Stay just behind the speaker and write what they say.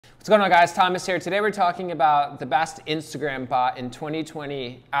What's going on, guys? Thomas here. Today we're talking about the best Instagram bot in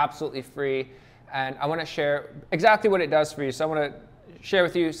 2020, absolutely free. And I want to share exactly what it does for you. So I want to share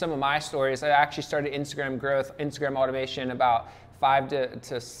with you some of my stories. I actually started Instagram growth, Instagram automation about 5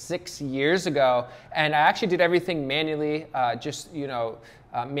 to 6 years ago. And I actually did everything manually,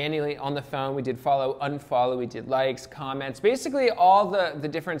 manually on the phone. We did follow, unfollow, we did likes, comments, basically all the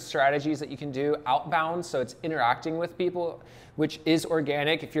different strategies that you can do outbound. So it's interacting with people, which is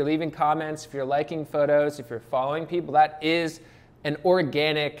organic. If you're leaving comments, if you're liking photos, if you're following people, that is an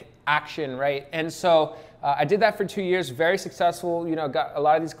organic action, right? And so I did that for 2 years, very successful, got a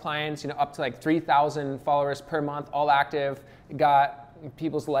lot of these clients, up to like 3,000 followers per month, all active, got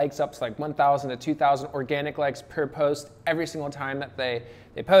people's likes up to like 1,000 to 2,000 organic likes per post every single time that they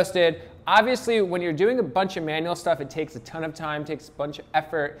posted. Obviously, when you're doing a bunch of manual stuff, it takes a ton of time, takes a bunch of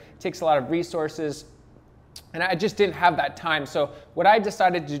effort, takes a lot of resources. And I just didn't have that time. So what I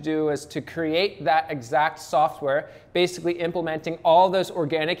decided to do is to create that exact software, basically implementing all those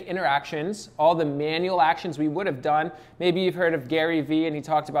organic interactions, all the manual actions we would have done. Maybe you've heard of Gary Vee, and he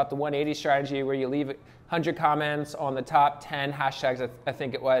talked about the 180 strategy where you leave 100 comments on the top 10 hashtags, I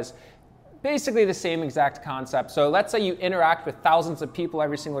think it was. Basically the same exact concept. So let's say you interact with thousands of people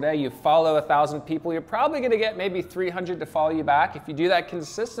every single day, you follow 1,000 people, you're probably gonna get maybe 300 to follow you back. If you do that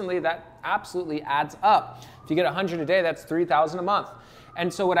consistently, that absolutely adds up. If you get 100 a day, that's 3,000 a month.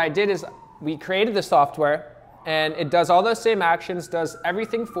 And so what I did is we created the software, and it does all those same actions, does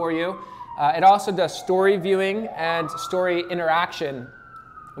everything for you. It also does story viewing and story interaction.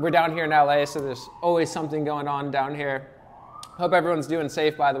 We're down here in LA, so there's always something going on down here. Hope everyone's doing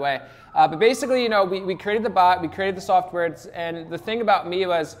safe, by the way. But basically, we created the bot, we created the software, and the thing about me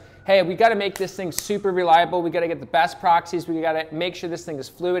was, hey, we got to make this thing super reliable. We got to get the best proxies. We got to make sure this thing is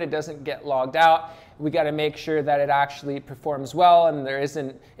fluid. It doesn't get logged out. We got to make sure that it actually performs well, and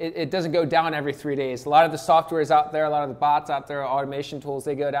it doesn't go down every 3 days. A lot of the software is out there, a lot of the bots out there, automation tools,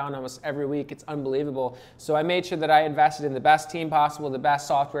 they go down almost every week. It's unbelievable. So I made sure that I invested in the best team possible, the best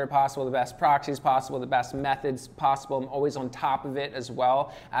software possible, the best proxies possible, the best methods possible. I'm always on top of it as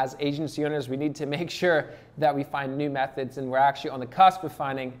well. As agency owners, we need to make sure that we find new methods, and we're actually on the cusp of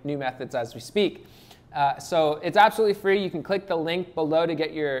finding new methods as we speak. So it's absolutely free. You can click the link below to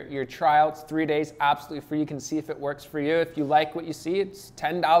get your trial. It's 3 days, absolutely free. You can see if it works for you. If you like what you see, it's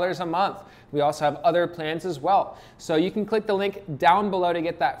 $10 a month. We also have other plans as well. So you can click the link down below to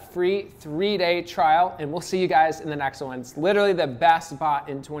get that free 3-day trial, and we'll see you guys in the next one. It's literally the best bot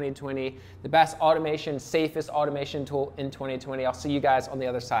in 2020, the best automation, safest automation tool in 2020. I'll see you guys on the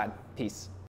other side. Peace.